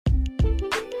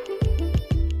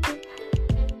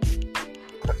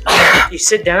You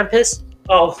sit down, piss?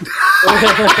 Oh.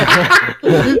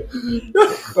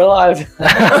 We're live.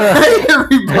 Hey,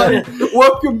 everybody.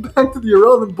 Welcome back to the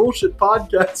Irrelevant Bullshit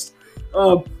Podcast.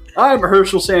 I'm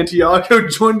Herschel Santiago,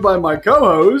 joined by my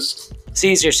co-host.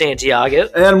 Caesar Santiago.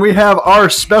 And we have our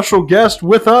special guest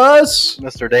with us,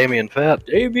 Mr. Damien Fett.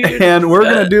 and we're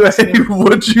going to do a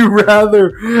Would You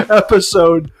Rather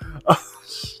episode.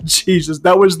 Jesus,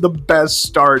 that was the best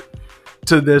start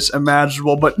to this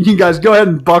imaginable. But you guys go ahead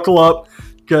and buckle up,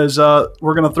 because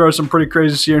we're going to throw some pretty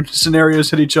crazy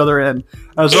scenarios at each other. And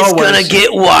as always, it's going to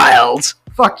get wild.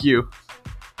 Fuck you.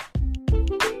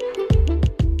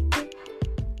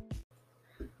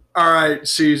 All right,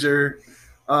 Caesar.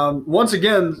 Once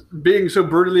again, being so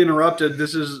brutally interrupted,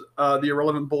 this is the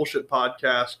Irrelevant Bullshit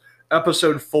Podcast,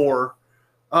 episode 4.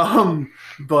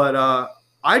 But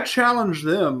I challenge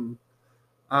them,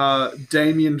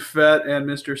 Damien Fett and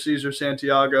Mr. Caesar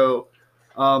Santiago,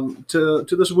 to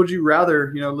this Would You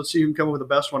Rather. Let's see who can come up with the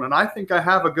best one. And I think I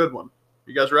have a good one.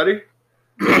 You guys ready?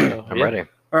 I'm ready.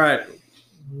 All right.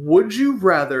 Would you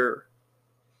rather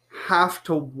have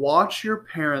to watch your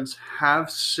parents have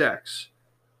sex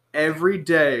every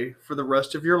day for the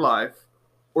rest of your life,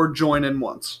 or join in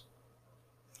once?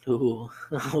 Ooh.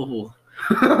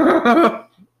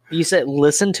 You said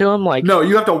listen to them? No,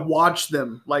 you have to watch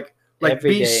them. Like every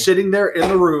be day. Sitting there in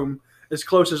the room as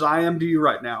close as I am to you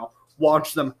right now.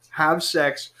 Watch them have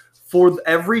sex for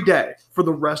every day for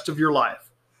the rest of your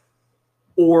life,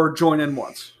 or join in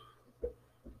once.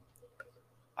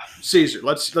 Caesar,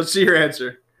 let's see your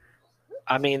answer.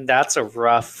 I mean, that's a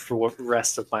rough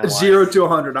rest of my life. 0 to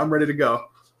 100. I'm ready to go.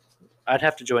 I'd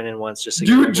have to join in once just to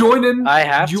You get would join in? I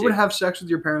have You to. would have sex with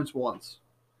your parents once.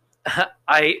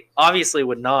 I obviously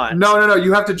would not. No.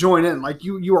 You have to join in. Like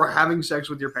you are having sex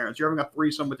with your parents. You're having a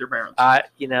threesome with your parents.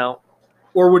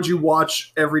 Or would you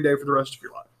watch every day for the rest of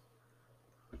your life?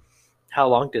 How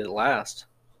long did it last?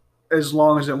 As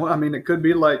long as it went. I mean, it could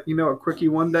be like, a quickie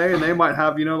one day, and they might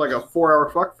have, like a 4-hour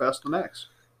fuck fest the next.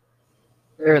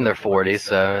 They're in their 40s,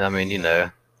 so, I mean,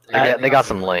 they got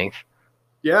some length.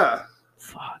 Yeah.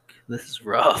 Fuck, this is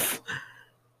rough.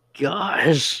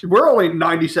 Gosh. We're only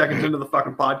 90 seconds into the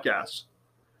fucking podcast.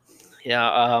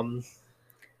 Yeah,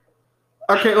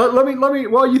 Okay, let me,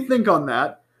 while you think on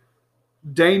that,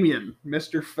 Damien,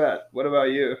 Mr. Fett, what about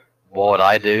you? What would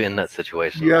I do in that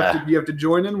situation? You have to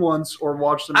join in once or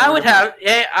watch them. I would have.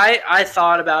 I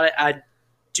thought about it. I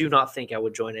do not think I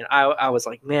would join in. I was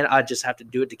like, man, I just have to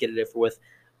do it to get it over with.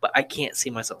 But I can't see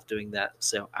myself doing that.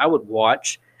 So I would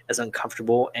watch, as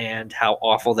uncomfortable and how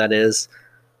awful that is.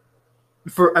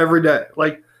 For every day.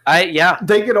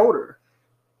 They get older.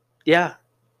 Yeah.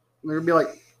 They're going to be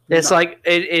like. It's like,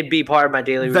 it'd be part of my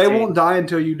daily routine. They won't die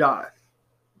until you die.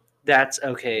 That's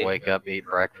okay. Wake up, eat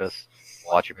breakfast,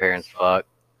 watch your parents fuck,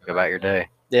 go about your day.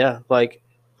 Yeah,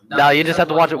 No, you just have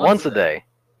to watch it once a day.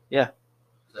 Yeah.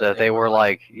 So if they were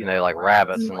like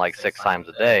rabbits and 6 times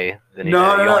a day, then you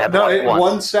No. only have to watch it once.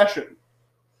 One session.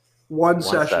 One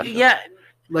session. Yeah.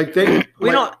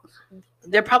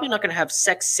 They're probably not going to have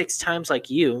sex 6 times like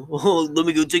you. Oh, let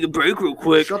me go take a break real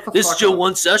quick. Shut the This is fuck still up.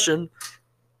 one session.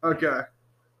 Okay.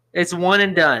 It's one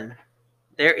and done.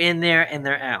 They're in there and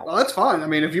they're out. Well, that's fine. I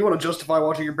mean, if you want to justify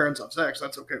watching your parents have sex,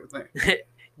 that's okay with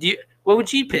me. What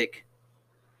would you pick?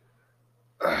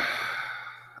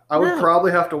 I would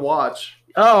probably have to watch.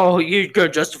 Oh, you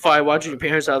could justify watching your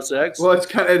parents have sex? Well,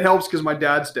 it helps because my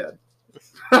dad's dead.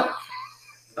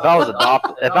 If I was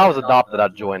adopted,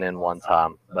 I'd join in one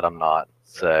time, but I'm not.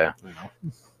 So.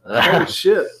 Holy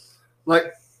shit!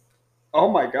 Oh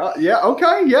my god! Yeah.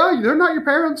 Okay. Yeah. They're not your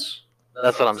parents.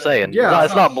 That's what I'm saying. Yeah.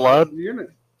 It's not blood.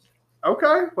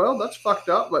 Okay. Well, that's fucked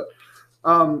up, but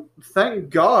thank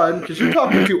God, because you're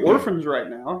talking to orphans right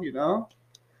now.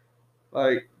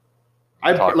 I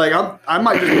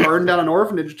might just burn down an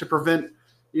orphanage to prevent,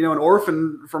 an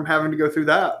orphan from having to go through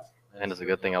that. And it's a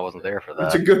good thing I wasn't there for that.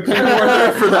 It's a good thing you weren't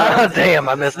there for that. Damn,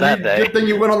 I missed that day. Good thing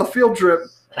you went on the field trip.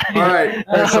 All right.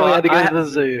 So I had to go to the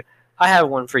zoo. I have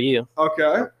one for you.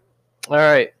 Okay. All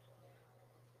right.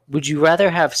 Would you rather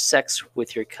have sex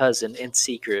with your cousin in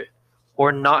secret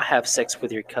or not have sex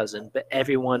with your cousin, but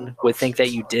everyone would think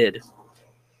that you did?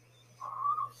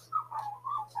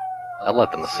 I'd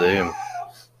let them assume.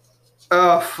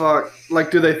 Oh, fuck.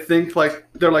 Do they think,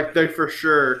 they for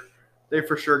sure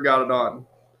got it on?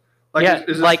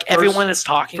 Is it everyone is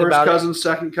talking first about cousin,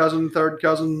 second cousin, third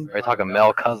cousin? Are you talking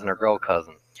male cousin or girl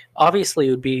cousin? Obviously,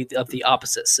 it would be of the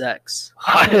opposite sex.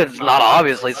 It's not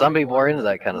obviously. Some people are into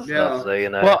that kind of Yeah. stuff,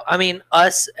 so Well, I mean,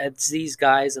 us as these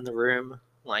guys in the room,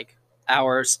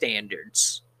 our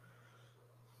standards.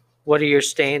 What are your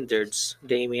standards,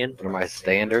 Damien? What are my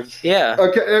standards? Yeah.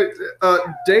 Okay,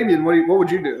 Damien, what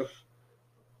would you do?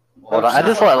 Well, I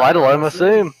just let alone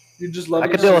assume. You just let I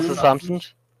him can deal with assume?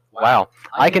 assumptions. Wow,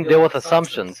 I can deal with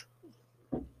assumptions.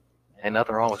 Ain't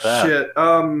nothing wrong with that. Shit.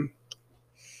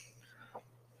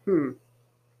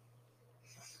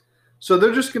 So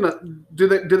they're just gonna do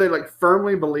they like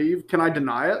firmly believe? Can I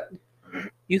deny it?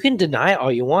 You can deny it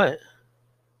all you want.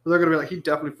 They're gonna be like, he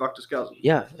definitely fucked his cousin.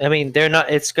 Yeah. I mean, they're not.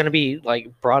 It's gonna be like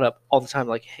brought up all the time.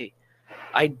 Like, hey,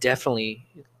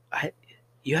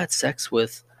 you had sex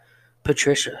with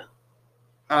Patricia.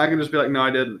 I can just be like, no,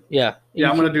 I didn't. Yeah. Yeah,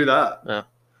 I'm gonna do that. Yeah.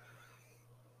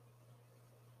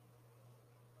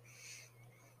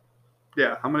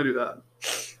 Yeah, I'm gonna do that.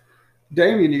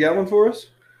 Damien, you got one for us?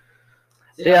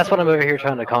 Yeah, that's what I'm over here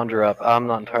trying to conjure up. I'm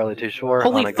not entirely too sure. on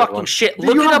Holy a good fucking one. shit! You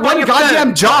Look it have up on one your goddamn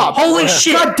phone. job. Holy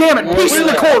shit! God damn it! Peace in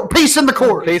the court. Peace in the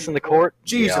court. Peace in the court.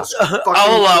 Jesus. Yeah. fucking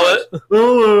I'll allow Christ. it.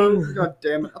 Oh, God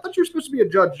damn it! I thought you were supposed to be a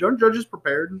judge. Don't judges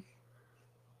prepared?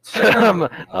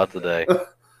 Not today.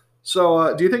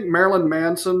 So, do you think Marilyn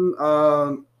Manson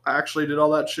actually did all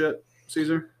that shit,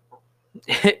 Caesar?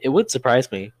 It would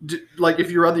surprise me. Like, if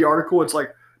you read the article, it's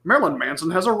like Marilyn Manson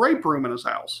has a rape room in his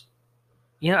house.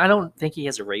 You know, I don't think he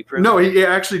has a rape room. No, he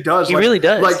actually does. He really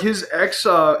does. Like his ex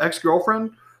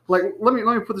girlfriend. Like, let me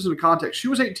put this into context. She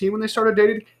was 18 when they started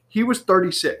dating. He was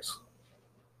 36,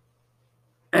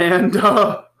 and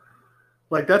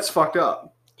like that's fucked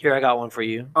up. Here, I got one for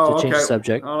you Oh, to change okay. the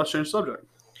subject. Oh, let's change the subject.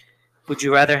 Would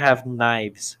you rather have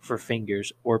knives for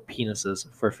fingers or penises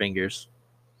for fingers?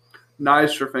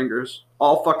 Knives for fingers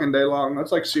all fucking day long.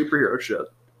 That's like superhero shit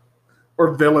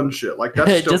or villain shit. Like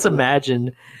that's still Just cool.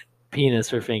 imagine penis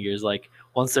for fingers. Like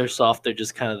once they're soft, they're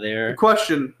just kind of there.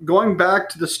 Question: going back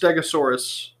to the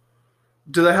Stegosaurus,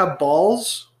 do they have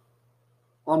balls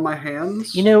on my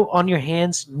hands? You know, on your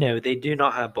hands, no, they do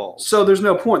not have balls. So there's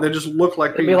no point. They just look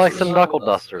like It'd be like penises. some knuckle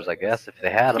dusters, I guess, if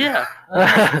they had them. Yeah,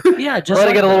 Yeah. yeah, just Let it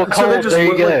like get a little that. So they cold. just There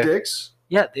you look like go. dicks,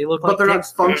 Yeah, they look but like they're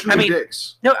dicks. not functioning I mean-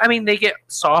 dicks. No, I mean they get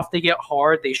soft, they get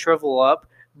hard, they shrivel up,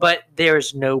 but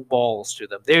there's no balls to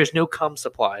them. There's no cum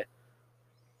supply.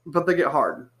 But they get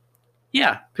hard.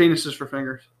 Yeah. Penises for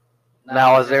fingers.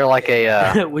 Now, is there like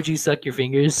a? Would you suck your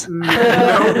fingers? No,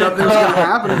 nothing's gonna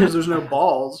happen because there's no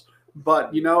balls.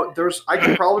 But you know, I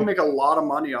could probably make a lot of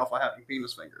money off of having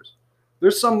penis fingers.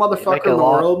 There's some motherfucker in the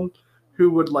world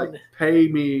who would like pay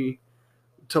me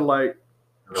to like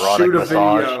Erotic shoot a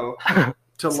massage. video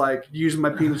to like use my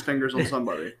penis fingers on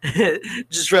somebody.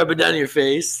 Just rub it down your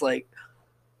face, like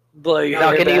blow your Now,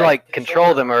 hair can you back. like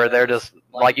control them, or they're just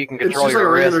like you can It's control just like your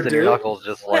a wrist regular and your dick? knuckles,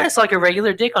 just Yeah, like it's like a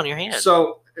regular dick on your hand.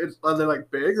 So are they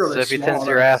like big or are So they if you small? tense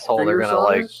Are your they asshole, they're finger gonna,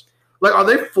 like- size? Like, are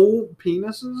they full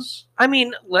penises? I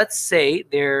mean, let's say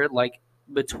they're like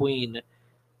between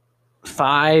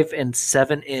 5 and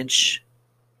 7 inch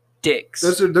dicks,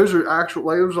 Those are actual.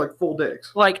 Like, those are like full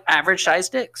dicks. like average size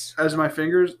dicks. As my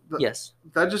fingers. Yes.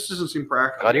 That just doesn't seem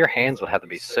practical. God, your hands would have to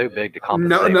be so big to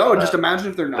compensate. No, for just that.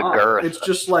 imagine if they're not. girth. It's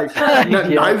just like Yeah.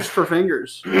 knives for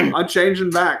fingers. I'm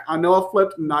changing back. I know I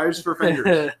flipped knives for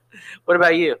fingers. What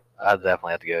about you? I'd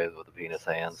definitely have to go with the penis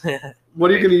hands. What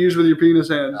are you going to use with your penis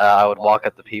hands? I would walk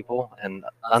up to people and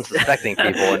unsuspecting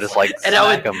people and just like And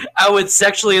I smack them. I would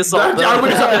sexually assault them.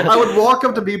 I would walk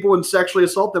up to people and sexually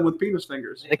assault them with penis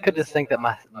fingers. They could just think that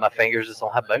my fingers just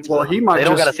don't have bones. Well, in them. he might They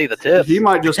don't just- got to see the tips. He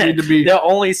might just need to be. They'll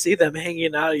only see them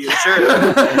hanging out of your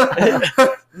shirt.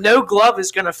 No glove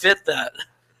is gonna fit that.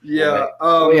 Yeah.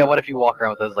 Oh yeah, what if you walk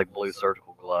around with those like blue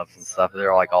surgical gloves and stuff?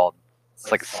 They're like all,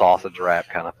 it's like a sausage wrap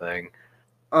kind of thing.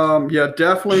 Yeah,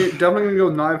 definitely gonna go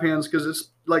with knife hands because it's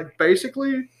like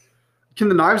basically, can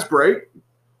the knives break,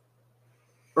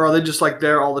 or are they just like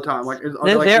there all the time? Like, are they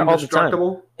They're like there all the time.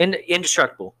 indestructible?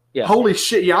 Indestructible. Yeah. Holy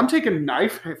shit! Yeah, I'm taking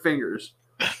knife fingers,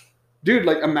 dude.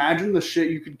 Like, imagine the shit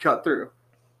you could cut through.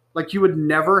 Like, you would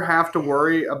never have to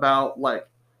worry about like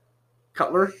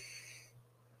cutler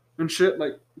and shit.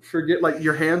 Like, forget like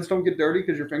your hands don't get dirty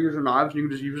because your fingers are knives. And you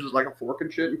can just use it as like a fork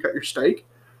and shit and cut your steak.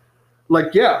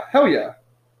 Like, yeah, hell yeah.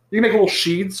 You can make little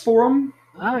sheaths for them.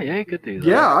 Oh yeah, you could do that.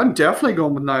 Yeah, I'm definitely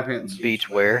going with knife hands. Beach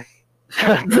wear.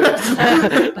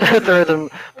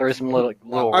 throw some little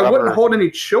I wouldn't rubber. hold any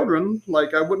children.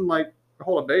 Like, I wouldn't like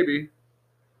hold a baby.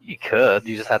 You could.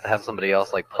 You just have to have somebody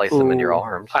else like place them in your Ooh.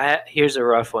 arms. Here's a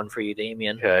rough one for you,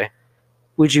 Damien. Okay.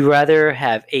 Would you rather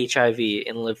have HIV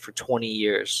and live for 20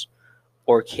 years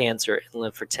or cancer and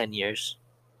live for 10 years?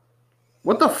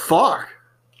 What the fuck?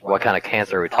 What kind of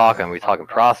cancer are we talking? Are we talking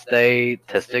prostate,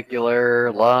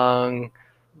 testicular, lung,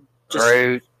 Just-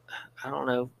 throat, I don't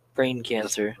know. Brain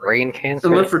cancer. brain cancer?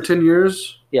 And live for 10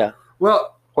 years? Yeah.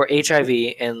 Well, Or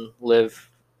HIV and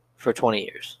live for 20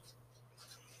 years.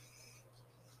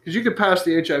 Because you could pass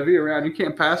the HIV around. You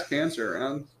can't pass cancer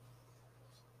around.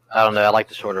 I don't know. I like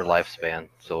the shorter lifespan,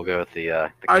 so we'll go with the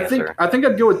cancer. I think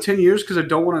I'd go with 10 years because I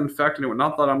don't want to infect anyone.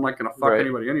 Not that I'm like gonna fuck Right.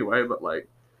 anybody anyway, but like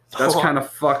that's kind of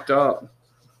fucked up.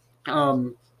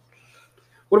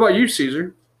 What about you,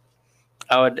 Caesar?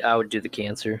 I would do the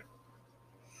cancer.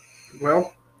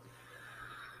 Well,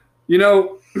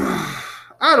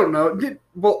 I don't know.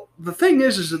 Well, the thing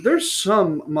is that there's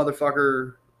some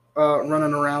motherfucker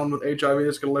running around with HIV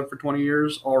that's gonna live for 20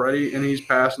 years already, and he's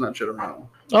passing that shit around.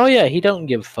 Oh yeah, he don't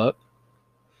give a fuck.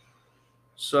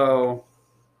 So,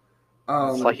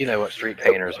 It's like what street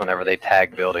painters, whenever they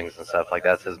tag buildings and stuff, like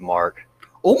that's his mark.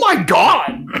 oh my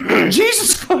god,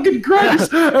 Jesus fucking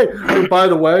Christ! Hey, by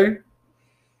the way,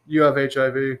 you have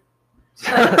HIV.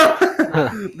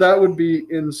 That would be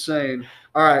insane.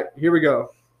 All right, here we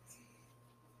go.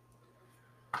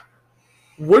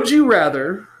 Would you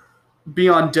rather be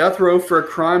on death row for a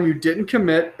crime you didn't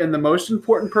commit and the most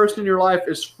important person in your life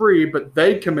is free but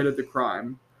they committed the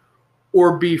crime,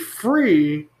 or be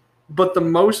free but the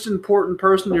most important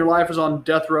person in your life is on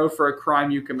death row for a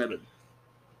crime you committed?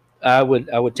 I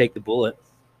would take the bullet.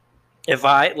 If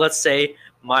let's say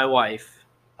my wife,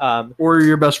 Or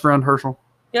your best friend, Herschel.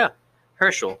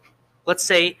 Herschel, let's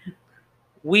say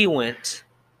we went,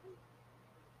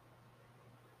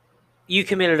 you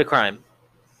committed a crime.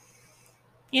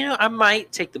 I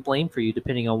might take the blame for you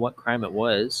depending on what crime it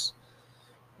was,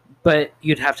 but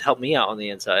you'd have to help me out on the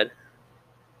inside.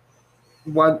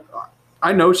 What?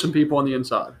 I know some people on the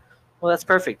inside. Well, that's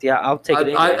perfect. Yeah, I'll take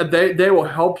it. Anyway. They will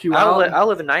help you out. I'll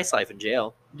live a nice life in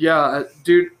jail. Yeah,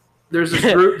 dude. There's this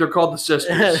group. They're called the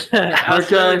Sisters. I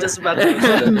was really just about to say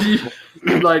that.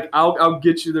 Like, I'll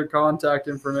get you their contact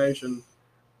information.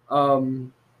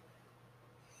 So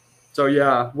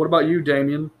yeah, what about you,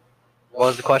 Damien? What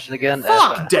was the question again?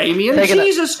 Fuck, Damien!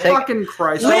 Jesus fucking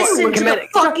Christ! Listen to the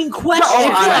fucking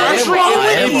question. What's wrong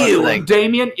with you, listening.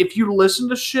 Damien? If you listen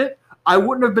to shit, I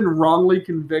wouldn't have been wrongly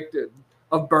convicted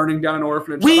of burning down an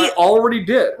orphanage. We- I already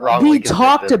did. Wrongly We convicted.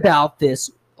 talked about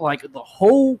this like the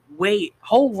whole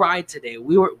ride today.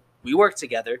 We worked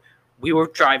together. We were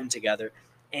driving together,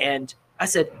 and I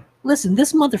said, "Listen,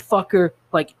 this motherfucker,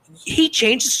 like, he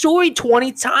changed the story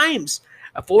 20 times.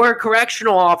 4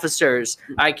 correctional officers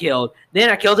I killed. Then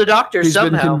I killed a doctor He's been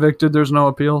somehow." convicted. There's no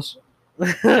appeals.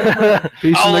 Peace Allow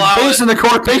in the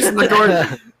court. Peace in the court.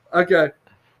 Okay.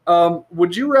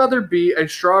 Would you rather be a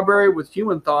strawberry with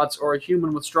human thoughts or a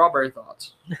human with strawberry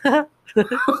thoughts? That's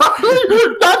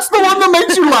the one that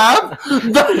makes you laugh.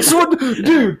 That's what,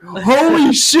 dude.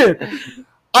 Holy shit!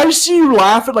 I see you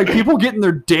laugh at like people getting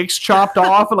their dicks chopped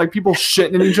off and like people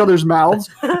shitting in each other's mouths,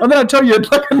 and then I tell you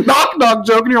like a knock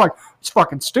joke, and you're like, it's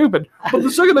fucking stupid. But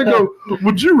the second they go,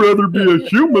 would you rather be a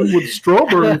human with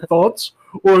strawberry thoughts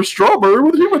or a strawberry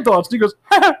with human thoughts? And he goes,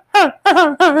 ha, ha,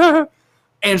 ha, ha, ha.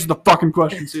 Answer the fucking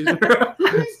question, Caesar.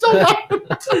 He's still laughing.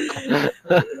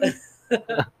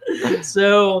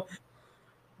 So,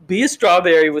 be a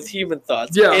strawberry with human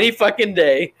thoughts any fucking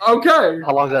day. Okay.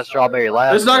 How long does that strawberry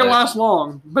last? It's not gonna last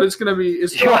long, but it's gonna be.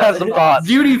 It's You have some thoughts.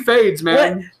 Beauty fades,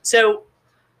 man. What? So,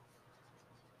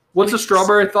 What's a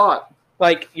strawberry thought?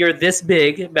 like, you're this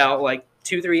big, about like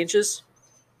 2-3 inches.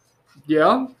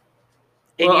 Yeah.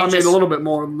 And Well, you I mean, just- a little bit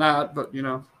more than that, but you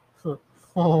know.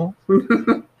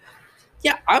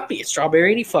 Yeah, I'd be a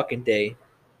strawberry any fucking day.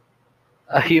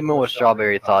 A human with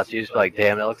strawberry thoughts. You just be like,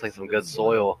 damn, that looks like some good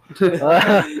soil.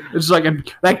 It's like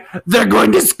they're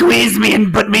going to squeeze me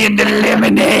and put me into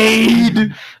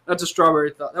lemonade. That's a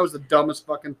strawberry thought. That was the dumbest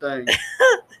fucking thing.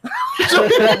 he's still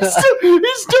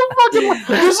fucking.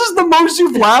 This is the most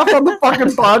you've laughed on the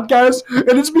fucking podcast,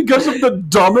 and it's because of the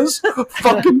dumbest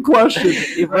fucking question.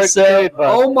 So,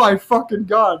 Oh my fucking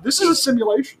god! This is a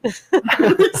simulation.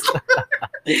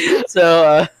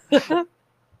 So,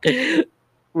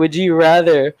 would you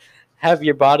rather have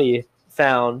your body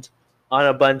found on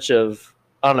a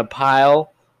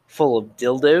pile full of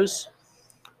dildos,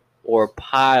 or a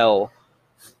pile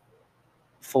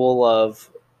full of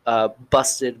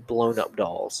busted, blown up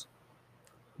dolls?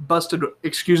 Busted.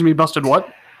 Excuse me. Busted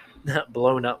what?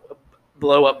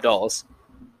 blow up dolls.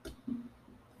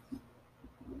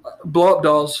 Blow up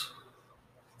dolls.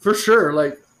 For sure.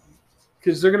 Like,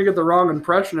 because they're gonna get the wrong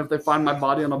impression if they find my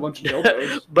body on a bunch of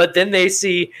dildos. But then they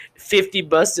see 50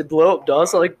 busted blow up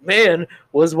dolls. They're like, man,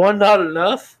 was one not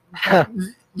enough?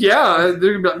 Yeah,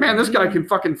 they're gonna be like, man, this guy can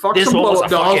fucking fuck This some one was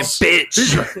blow a up fucking dolls.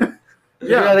 bitch.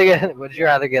 Would you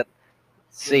rather get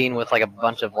seen with like a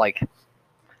bunch of like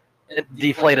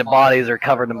deflated bodies or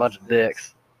covered in a bunch of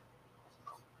dicks?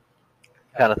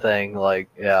 Kind of thing. Like,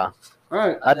 yeah. All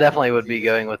right. I definitely would be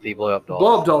going with the blow up doll.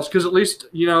 Blow up dolls, because at least,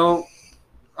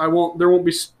 I won't. There won't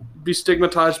be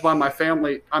stigmatized by my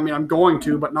family. I mean, I'm going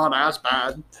to, but not as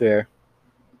bad. Fair.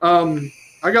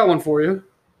 I got one for you.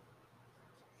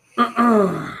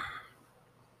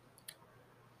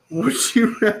 Would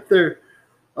you rather?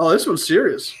 Oh, this one's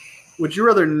serious. Would you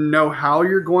rather know how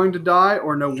you're going to die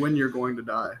or know when you're going to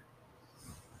die?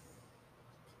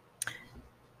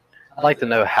 I'd like to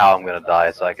know how I'm gonna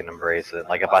die so I can embrace it.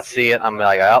 Like if I see it, I'm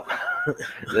like, oh,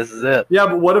 this is it. Yeah,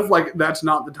 but what if like that's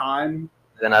not the time?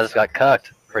 Then I just got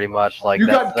cucked, pretty much. Like You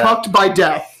got cucked by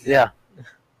death. Yeah.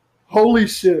 Holy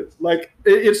shit! Like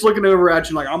it's looking over at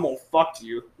you like I'm gonna fuck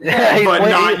you, Yeah, but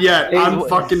not yet. I'm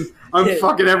fucking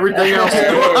everything else.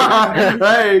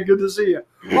 Hey, good to see you.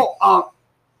 Oh,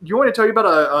 do you want me to tell you about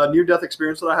a near-death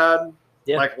experience that I had?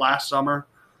 Yeah. Like last summer.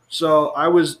 So I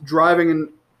was driving in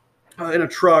a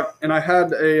truck, and I had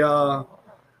to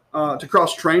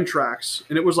cross train tracks,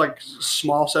 and it was like a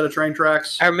small set of train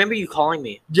tracks. I remember you calling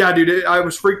me. Yeah, dude, I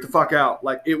was freaked the fuck out.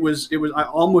 Like it was. I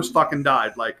almost fucking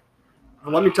died. Like,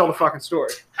 let me tell the fucking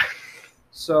story.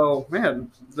 So, man,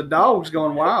 the dog's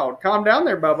going wild. Calm down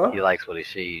there, Bubba. He likes what he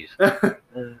sees.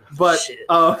 But Shit.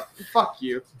 fuck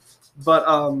you. But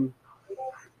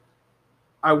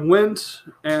I went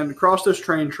and crossed those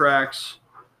train tracks,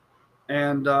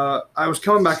 and I was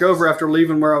coming back over after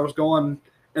leaving where I was going,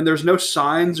 and there's no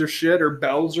signs or shit or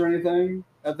bells or anything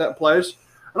at that place.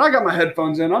 And I got my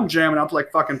headphones in. I'm jamming out to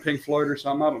like fucking Pink Floyd or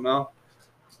something. I don't know.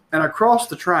 And I crossed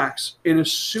the tracks, and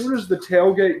as soon as the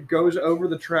tailgate goes over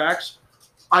the tracks,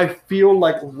 I feel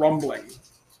like rumbling.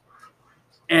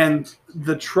 And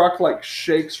the truck like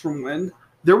shakes from wind.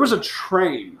 There was a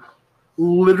train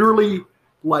literally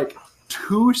like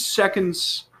 2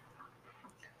 seconds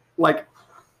like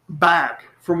back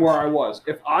from where I was.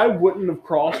 If I wouldn't have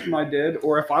crossed when I did,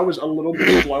 or if I was a little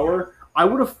bit slower, I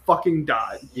would have fucking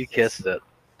died. You kissed it.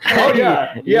 Oh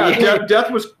yeah. Death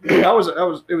was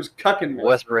it was cucking me.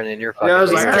 Whispering in your fucking Yeah, I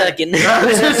was He's like,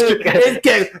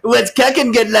 tucking. What's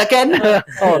cooking good looking?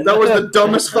 Oh, that was the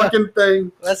dumbest fucking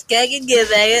thing. What's tucking good,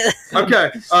 man?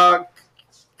 Okay.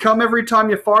 Come every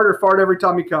time you fart or fart every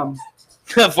time you come.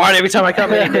 Fart every time I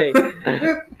come in. Hey.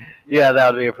 Yeah,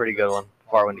 that would be a pretty good one.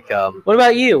 Far when you come. What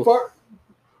about you? Fart.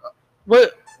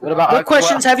 What about What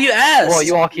questions have you asked? Well,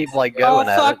 you all keep like Oh, going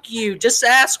at it. fuck you. Just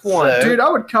ask one. So- Dude, I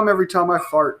would come every time I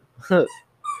fart.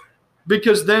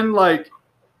 Because then, like,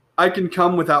 I can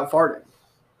come without farting.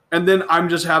 And then I'm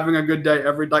just having a good day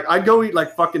every like I'd go eat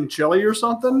like fucking chili or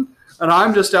something, and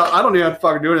I'm just out. I don't even have to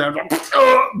fucking do anything.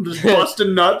 I'm just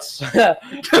busting nuts.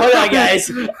 Hold on,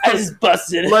 guys. I just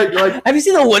busted. like Have you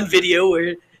seen the one video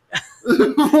where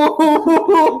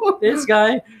this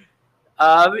guy,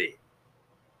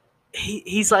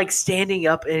 he's like standing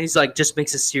up and he's like just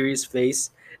makes a serious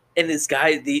face, and this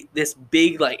guy, this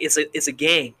big like it's a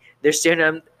gang. They're staring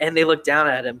at him and they look down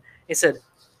at him and said,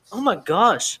 "Oh my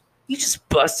gosh, you just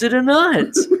busted a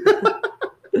nut."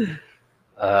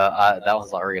 That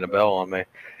one's not ringing a bell on me.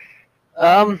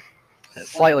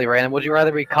 Slightly random. Would you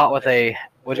rather be caught with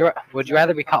Would you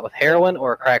rather be caught with heroin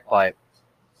or a crack pipe?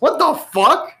 What the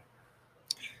fuck?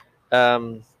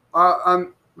 Um,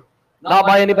 I'm Not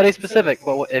by anybody specific,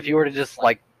 but if you were to just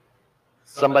like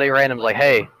somebody random, like,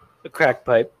 hey, a crack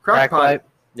pipe. crack pipe.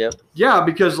 Yep. Yeah,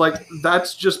 because like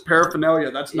that's just paraphernalia.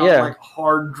 That's not Yeah. like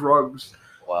hard drugs.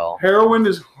 Well, Heroin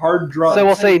is hard drugs. so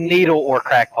we'll say needle or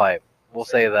crack pipe. We'll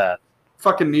say that.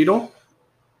 Fucking needle.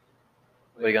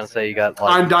 What are you gonna say? You got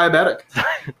like I'm diabetic.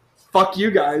 Fuck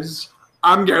you guys.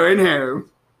 I'm going home.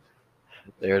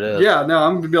 there it is. Yeah, no,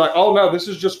 I'm gonna be like, oh no, this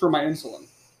is just for my insulin.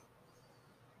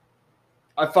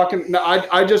 I fucking no,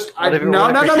 I just I What if- no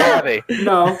what no if no you're no savvy?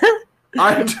 no.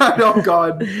 Oh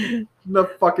god, the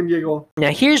fucking giggle. Now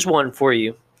here's one for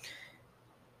you.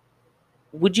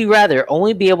 Would you rather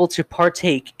only be able to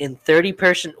partake in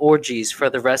 30-person orgies for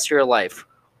the rest of your life,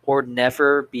 or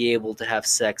never be able to have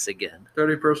sex again?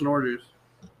 30-person orgies.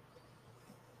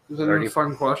 Is that 30. a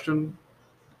fucking question?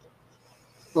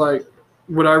 Like,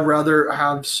 would I rather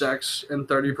have sex in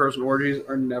 30-person orgies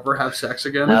or never have sex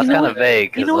again? That's You know kind what? of vague You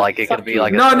because know what? like it could Fuck be you.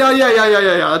 like No,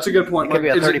 yeah. That's a good point. It could be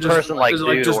a is 30-person, like, is it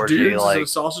like dude just orgy, dudes? Is it like- a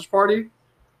sausage party,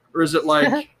 or is it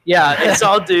like? Yeah, it's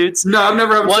all dudes. No, I've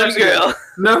never had One sex again. girl.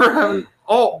 Never having.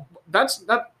 Oh, that's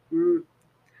that.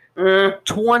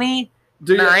 29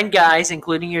 Do you, guys,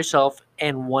 including yourself,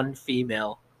 and 1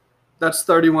 female. that's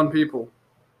 31 people.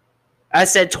 I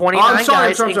said 29 I'm sorry,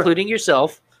 guys, sorry. including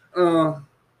yourself. Uh,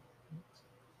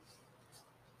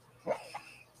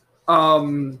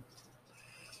 um.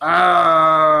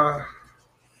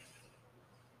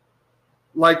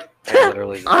 Like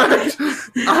literally. I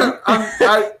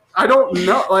don't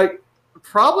know. Like,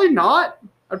 probably not.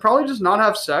 I'd probably just not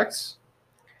have sex.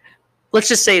 Let's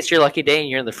just say it's your lucky day and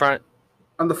you're in the front.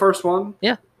 I'm the first one.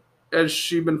 Yeah. Has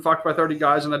she been fucked by 30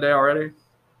 guys in a day already?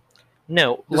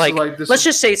 No, This is like this let's is-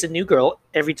 just say it's a new girl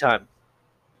every time.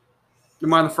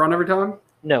 Am I in the front every time?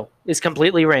 No, it's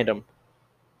completely random.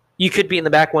 You could be in the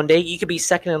back one day. You could be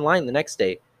second in line the next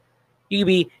day. You could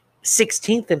be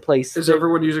 16th in place. Is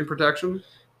everyone using protection?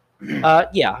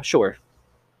 Yeah, sure.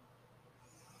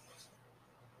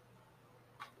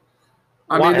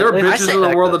 I Why- mean, there are I bitches say in the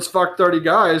that world good. that's fucked 30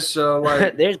 guys, so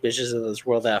like, There's bitches in this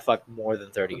world that have fucked more than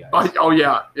 30 guys. oh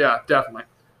yeah, definitely.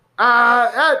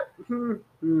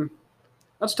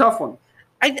 That's a tough one.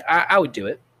 I would do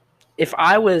it if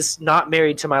I was not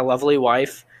married to my lovely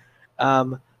wife.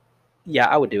 Yeah,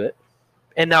 I would do it,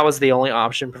 and that was the only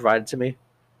option provided to me.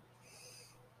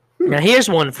 Now here's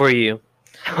one for you.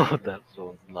 Oh, that's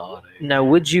so naughty. Now,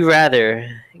 would you rather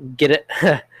get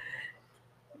a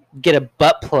get a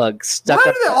butt plug stuck Why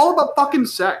up? are they all about fucking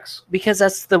sex? Because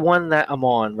that's the one that I'm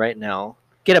on right now.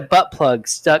 Get a butt plug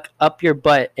stuck up your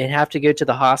butt and have to go to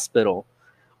the hospital,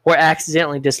 or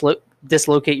accidentally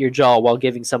dislocate your jaw while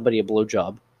giving somebody a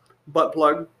blowjob. Butt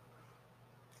plug.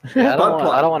 Yeah, Butt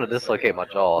plug. I don't want to dislocate my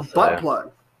jaw. So. Butt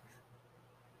plug.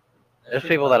 There's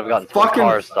people that have gotten Fucking-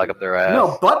 cars stuck up their ass.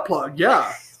 No, butt plug.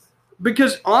 Yeah.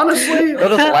 Because honestly, They'll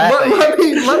just laugh at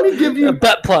you. let me give A you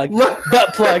butt plug. let-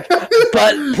 Butt plug. Butt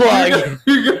plug.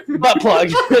 Butt plug.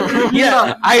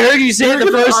 Yeah, I heard you say it the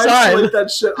You're gonna first time. isolate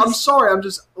that shit. I'm sorry. I'm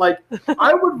just like,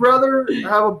 I would rather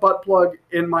have a butt plug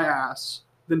in my ass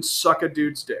than suck a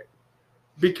dude's dick,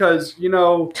 because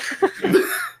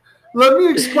let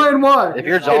me explain why. If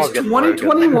your jaw's It's getting broken.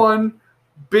 2021.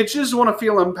 Bitches want to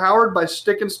feel empowered by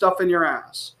sticking stuff in your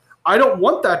ass. I don't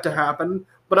want that to happen,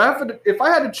 but if I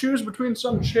had to choose between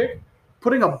some chick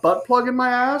putting a butt plug in my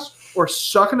ass or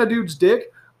sucking a dude's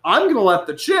dick, I'm gonna let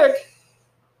the chick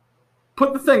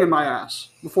put the thing in my ass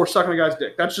before sucking a guy's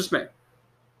dick. That's just me.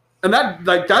 And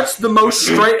that's the most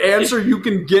straight answer you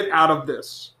can get out of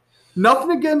this.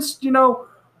 Nothing against,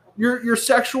 your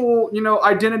sexual,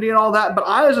 identity and all that, but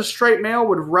I as a straight male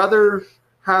would rather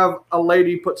have a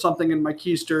lady put something in my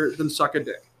keister than suck a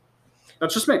dick.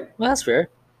 That's just me. Well, that's fair.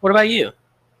 What about you?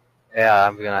 Yeah,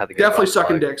 I'm gonna have to get Definitely a butt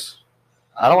sucking plug. dicks.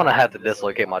 I don't want to have to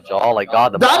dislocate my jaw. Like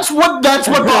God, That's what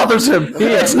bothers him.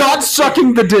 It's not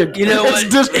sucking the dick. You know it's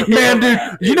what? just, man, dude.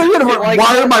 You gotta Like-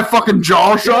 wire my fucking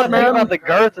jaw shut, Think man. about the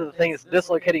girth of the thing that's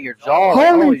dislocating your jaw. Like,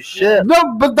 Holy holy shit!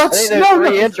 No, but that's Ain't no no,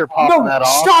 3 inch or popping that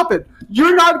off. Stop it.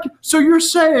 You're not. So you're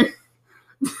saying.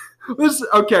 Listen,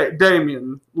 okay,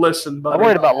 Damien. Listen, buddy. I'm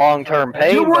worried about long-term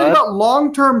pain. You're worried bud. about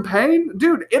long-term pain,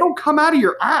 dude. It'll come out of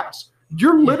your ass.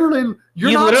 You're literally. You're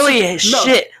You not, literally no.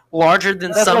 shit larger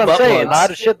than That's some what I'm butt saying. I had plugs.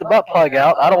 to shit the butt plug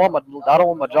out. I don't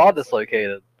want my jaw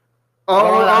dislocated. I Oh,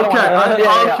 don't okay. wanna-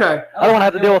 yeah. Okay. I don't want to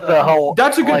have to deal with the whole.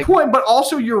 That's a good like, point, but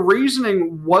also your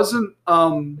reasoning wasn't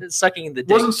Sucking the dick.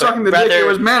 wasn't but sucking the dick. rather- It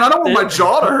was, man, I don't want my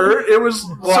jaw to hurt. It was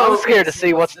Well, I'm scared to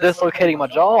see what's dislocating my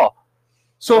jaw.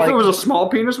 So if like- it was a small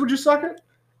penis, would you suck it?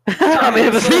 I mean,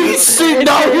 if it's, he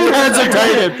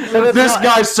hesitated. If it's This not-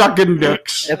 guy's sucking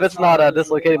dicks. if it's not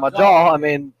dislocating my jaw, I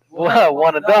mean,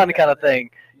 one and done kind of thing,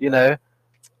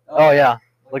 Oh yeah,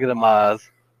 look at them eyes.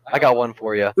 I got one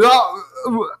for you.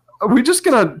 Are we just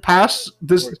gonna pass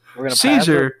this? We're gonna pass it.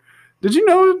 Caesar, did you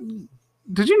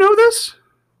know this?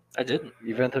 I didn't.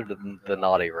 You've entered the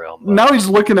naughty realm. bud. Now he's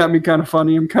looking at me kind of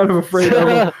funny. I'm kind of afraid of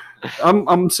him.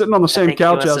 I'm sitting on the I same think he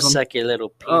couch wants to as him. suck your little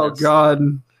penis. Oh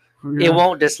God. It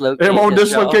won't dislocate. It won't your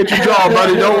dislocate jaw. your jaw,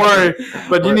 buddy. Don't worry.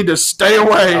 But you need to stay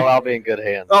away. Oh, I'll be in good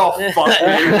hands. Oh fuck.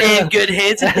 In good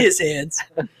hands, in his hands.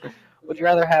 Would you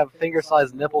rather have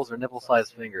finger-sized nipples or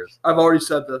nipple-sized fingers? I've already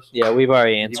said this. Yeah, we've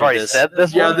already answered You've already this. said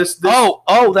this Yeah, one? this.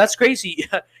 Oh, that's crazy.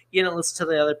 You didn't listen to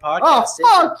the other Oh, podcast. did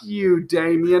you? fuck you,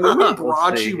 Damien. We Let's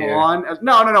brought see you here. on.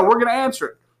 No. We're going to answer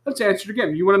it. Let's answer it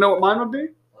again. You want to know what mine would be?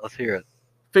 Let's hear it.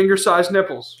 Finger-sized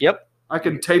nipples. Yep. I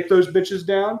can tape those bitches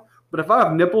down. But if I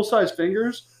have nipple-sized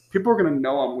fingers, people are going to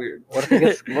know I'm weird. What if it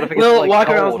gets, Little like, walk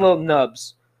cold? around with little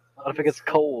nubs. What if it gets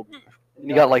cold? And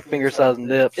you got like finger-sized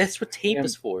nips. That's what tape Yeah.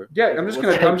 is for. Yeah,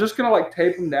 I'm just gonna like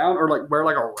tape them down or like wear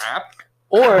like a wrap.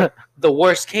 Or the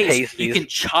worst case, you Pasties. can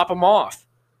chop them off.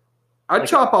 I'd Like-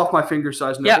 chop off my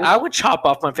finger-sized nipples. Yeah, I would chop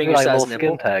off my Like finger-sized little nipple.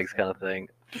 skin tags kind of thing.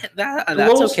 Yeah, that's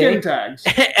little okay. skin tags.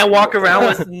 And walk around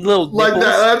with little nipples. Like that.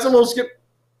 That's a little skin.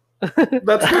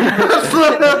 That's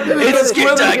It's a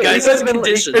skin tag, guys. It's a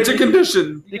condition. It's a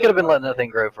condition. You could have been letting that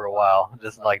thing grow for a while.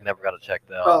 Just like never got it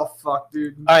checked out. Oh fuck,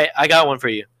 dude. All right, I got one for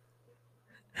you.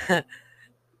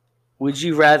 Would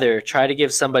you rather try to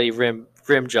give somebody rim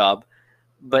job,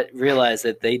 but realize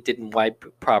that they didn't wipe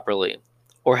properly,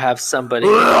 or have somebody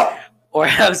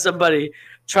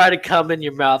try to come in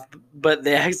your mouth, but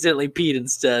they accidentally peed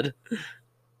instead.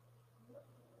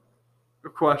 A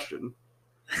question.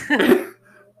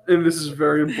 And this is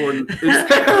very important.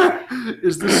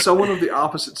 Is this someone of the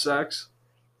opposite sex?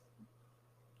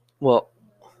 Well,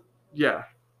 Yeah.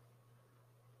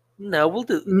 no, we'll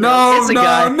do. No, it's a no,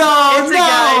 guy. no, It's a no.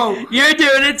 guy. You're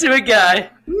doing it to a guy.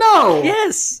 No.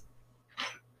 Yes.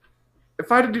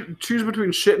 If I had to choose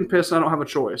between shit and piss, I don't have a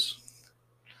choice.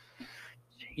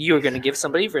 You were going to give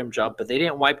somebody a rim job, but they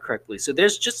didn't wipe correctly. So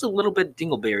there's just a little bit of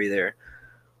dingleberry there.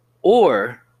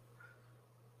 Or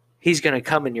he's going to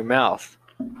come in your mouth,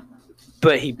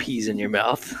 but he pees in your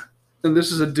mouth. And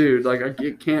this is a dude. Like,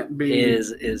 it can't be.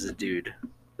 Is a dude.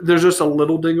 There's just a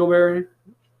little dingleberry.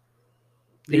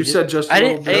 You said just a I little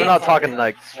didn't- bit. We're not talking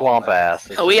like swamp ass.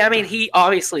 It's Oh, I mean, he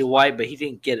obviously wiped, but he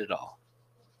didn't get it all.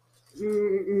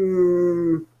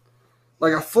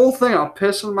 Like a full thing. I'll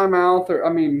piss in my mouth, or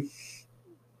I mean,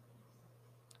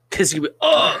 Because he would,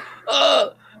 oh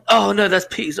no, that's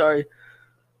pee, sorry.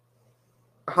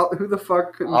 who the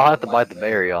fuck? I'll have to bite the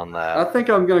berry on I that. think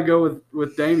I'm gonna go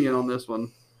with Damien on this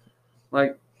one.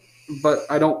 Like, but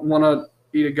I don't want to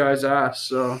eat a guy's ass,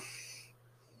 so.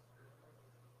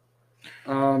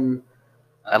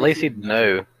 At least he'd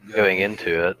know going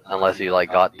into it, unless he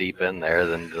like got deep in there.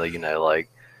 Then you know, like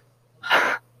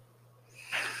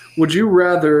Would you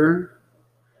rather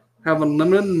have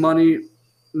unlimited money?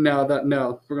 No,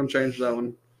 we're gonna change that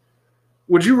one.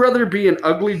 Would you rather be an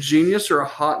ugly genius or a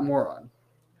hot moron?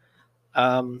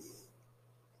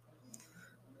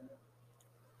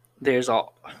 There's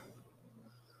all.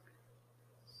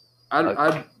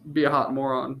 I'd be a hot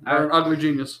moron or an ugly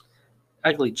genius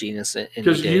Ugly genius.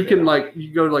 because you can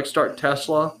you go to start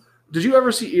Tesla. Did you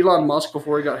ever see Elon Musk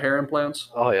before he got hair implants?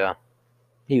 oh yeah,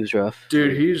 He was rough.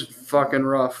 Dude, he's fucking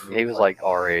rough. he was like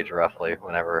our age roughly,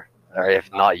 whenever, or if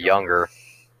not younger.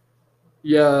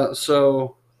 Yeah,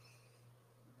 so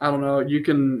I don't know. You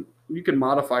can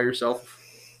modify yourself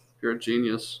if you're a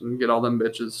genius and get all them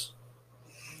bitches.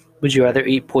 Would you rather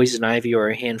eat poison ivy or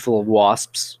a handful of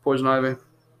wasps? Poison ivy.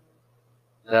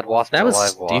 That wasp. That was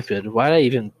alive wasp. stupid. Why did I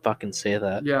even fucking say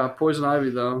that? Yeah, poison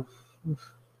ivy though.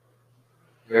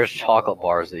 There's chocolate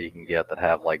bars that you can get that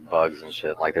have like bugs and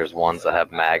shit. Like there's ones that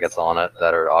have maggots on it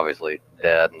that are obviously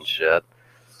dead and shit.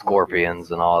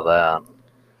 Scorpions and all that.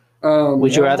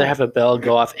 Would you rather have a bell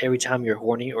go off every time you're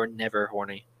horny or never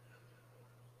horny?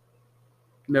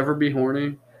 never be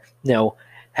horny? No,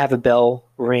 have a bell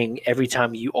ring every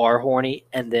time you are horny,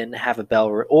 and then have a bell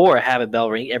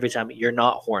ring every time you're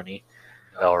not horny.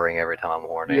 Bell ring every time I'm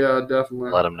horny. Yeah,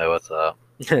 definitely. Let them know what's up.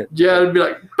 Yeah, it'd be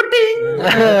like,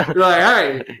 "Ba-ding!" You're like,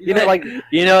 hey. You know, like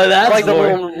You know what that's like the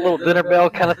for. little dinner bell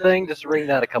kind of thing. Just ring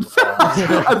that a couple times.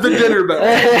 The dinner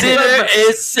bell. Dinner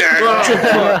is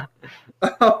served.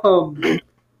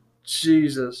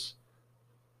 Jesus.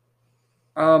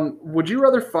 Would you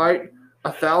rather fight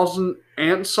 1,000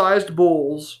 ant-sized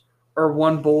bulls or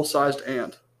one bull-sized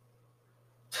ant?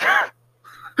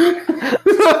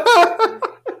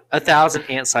 1,000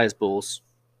 ant-sized bulls.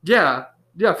 Yeah,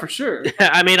 for sure.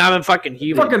 I mean, I'm a fucking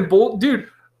human. Fucking bull, dude.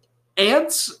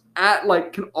 Ants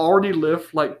can already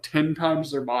lift 10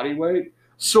 times their body weight.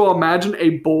 So imagine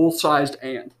a bull-sized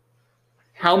ant.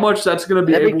 How much that's going to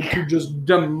be That'd be- able to just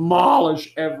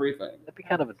demolish everything. That'd be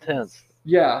kind of intense.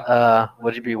 Yeah.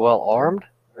 Would you be well armed,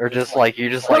 or just like you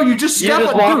just No, like you just you step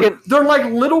just on walk dude, in- they're like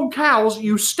little cows.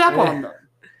 You step on them.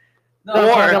 no, I'm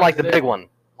talking like the big one,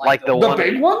 like the one,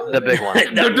 big one? the big one.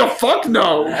 The fuck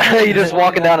no. You just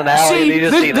walking down an alley and you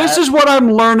just see this that. is what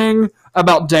I'm learning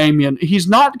about Damien. He's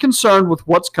not concerned with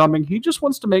what's coming. He just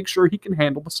wants to make sure he can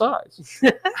handle the size.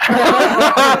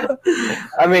 I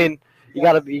mean, you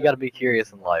gotta be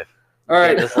curious in life. All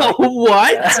right. Just like-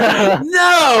 What?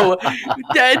 No!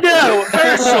 No!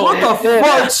 Herschel! What the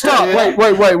fuck? Stop.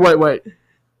 Wait.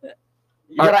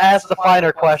 You gotta ask the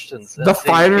finer questions. and The see-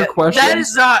 finer get, question. That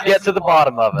is not. Get to the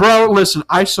bottom of it. Bro, listen,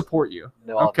 I support you.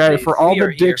 No, I'll Okay, see. for all We are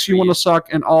the here dicks for you want you. to suck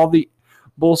and all the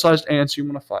bull-sized ants you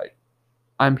want to fight.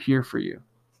 I'm here for you.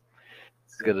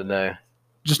 It's good to know.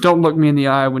 Just don't look me in the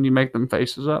eye when you make them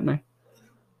faces at me.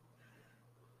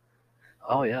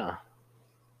 Oh yeah.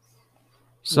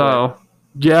 So,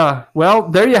 yeah. Well,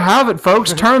 there you have it,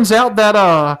 folks. Turns out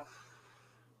that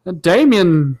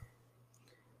Damien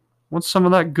wants some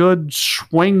of that good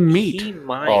swing meat. He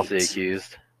might. Falsely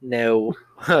accused. No.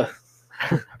 I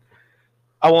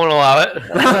won't allow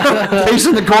it. He's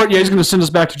in the court. Yeah, he's going to send us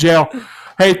back to jail.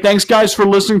 Hey, thanks, guys, for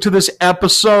listening to this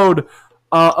episode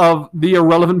of the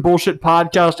Irrelevant Bullshit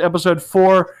Podcast, episode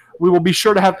 4. We will be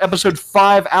sure to have episode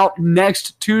 5 out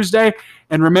next Tuesday.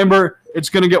 And remember, it's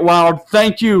going to get wild.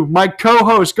 Thank you. My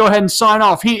co-host, go ahead and sign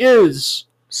off. He is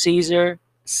Caesar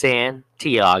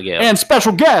Santiago. And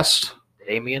special guest.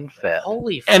 Damien Fett.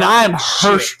 Holy And I am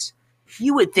fucking Herschel. shit.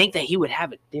 You would think that he would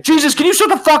have a different. Jesus, can you shut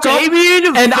the fuck up? Damien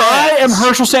And Fett. I am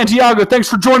Herschel Santiago. Thanks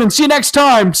for joining. See you next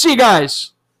time. See you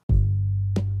guys.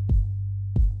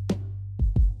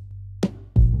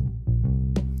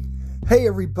 Hey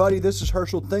everybody, this is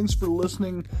Herschel. Thanks for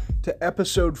listening to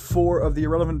episode 4 of the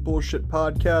Irrelevant Bullshit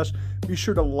Podcast. Be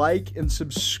sure to like and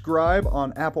subscribe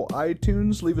on Apple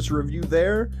iTunes. Leave us a review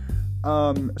there.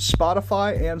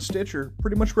 Spotify and Stitcher.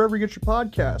 Pretty much wherever you get your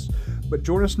podcasts. But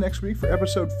join us next week for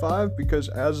episode 5 because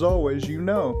as always, you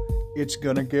know, it's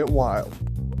gonna get wild.